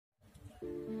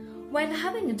While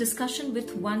having a discussion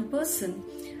with one person,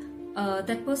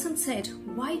 that person said,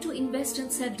 why to invest in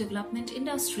self-development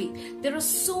industry? There are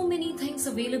so many things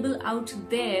available out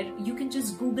there. You can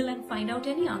just Google and find out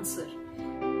any answer.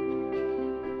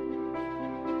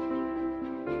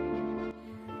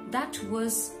 That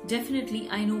was definitely,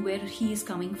 I know where he is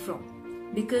coming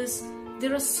from, because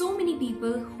there are so many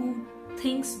people who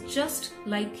thinks just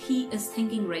like he is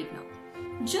thinking right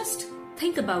now. Just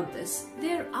think about this.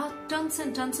 There are tons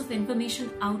and tons of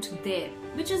information out there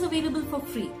which is available for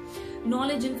free.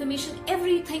 Knowledge, information,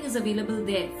 everything is available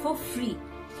there for free.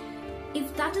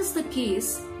 If that is the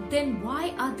case, then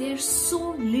why are there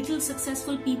so little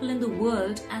successful people in the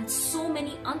world and so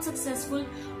many unsuccessful,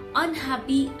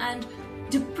 unhappy and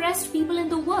depressed people in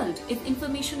the world? If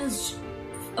information is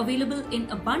available in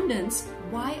abundance,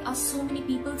 why are so many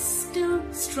people still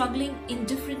struggling in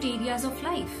different areas of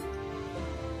life?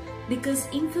 Because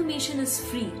information is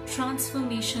free,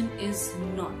 transformation is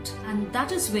not. And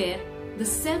that is where the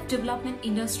self-development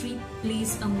industry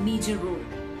plays a major role.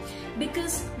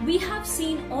 Because we have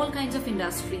seen all kinds of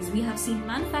industries. We have seen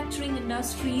manufacturing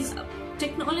industries,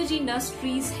 technology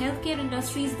industries, healthcare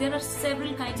industries. There are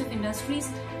several kinds of industries.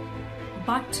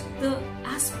 But the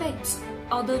aspects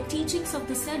or the teachings of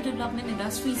the self-development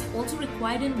industry is also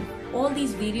required in all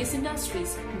these various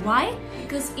industries. Why?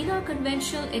 Because in our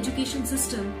conventional education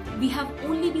system, we have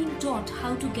only been taught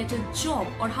how to get a job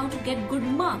or how to get good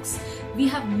marks. We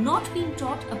have not been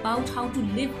taught about how to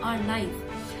live our life,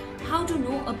 how to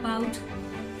know about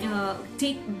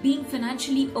being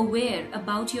financially aware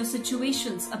about your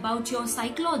situations, about your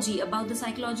psychology, about the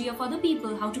psychology of other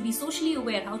people, how to be socially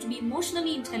aware, how to be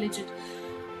emotionally intelligent.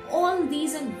 All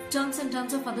these and tons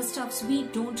of other stuffs we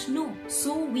don't know.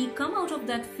 So we come out of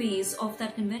that phase of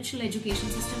that conventional education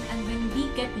system, and when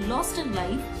we get lost in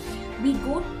life, we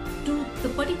go to the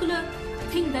particular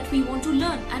thing that we want to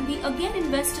learn and we again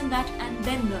invest in that and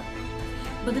then learn.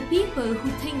 But the people who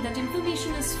think that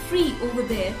information is free over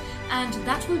there and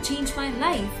that will change my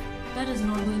life, that is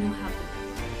not going to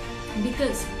happen.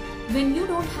 Because when you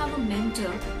don't have a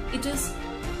mentor, it is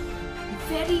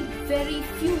very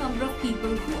few number of people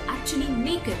who actually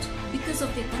make it because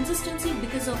of their consistency,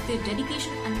 because of their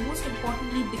dedication, and most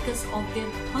importantly because of their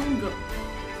hunger.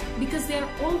 Because they are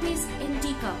always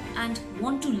empty cup and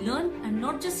want to learn, and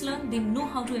not just learn, they know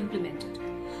how to implement it.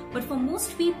 But for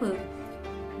most people,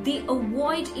 they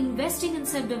avoid investing in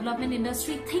self-development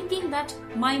industry thinking that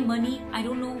my money, I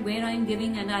don't know where I am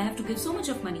giving and I have to give so much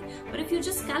of money. But if you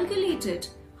just calculate it,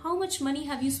 how much money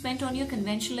have you spent on your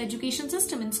conventional education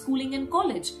system in schooling and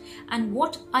college? And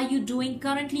what are you doing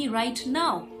currently right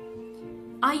now?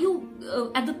 Are you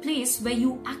at the place where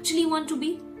you actually want to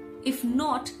be? If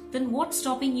not, then what's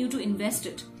stopping you to invest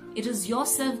it? It is your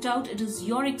self-doubt, it is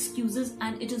your excuses,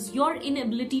 and it is your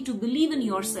inability to believe in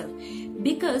yourself.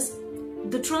 Because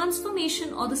the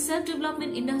transformation or the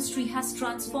self-development industry has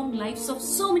transformed lives of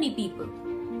so many people.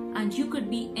 And you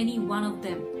could be any one of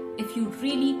them if you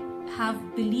really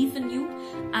have belief in you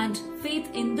and faith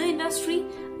in the industry,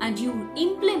 and you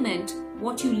implement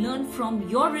what you learn from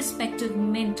your respective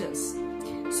mentors.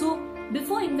 So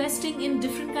before investing in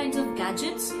different kinds of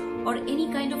gadgets or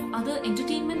any kind of other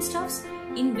entertainment stuffs,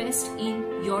 invest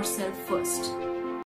in yourself first.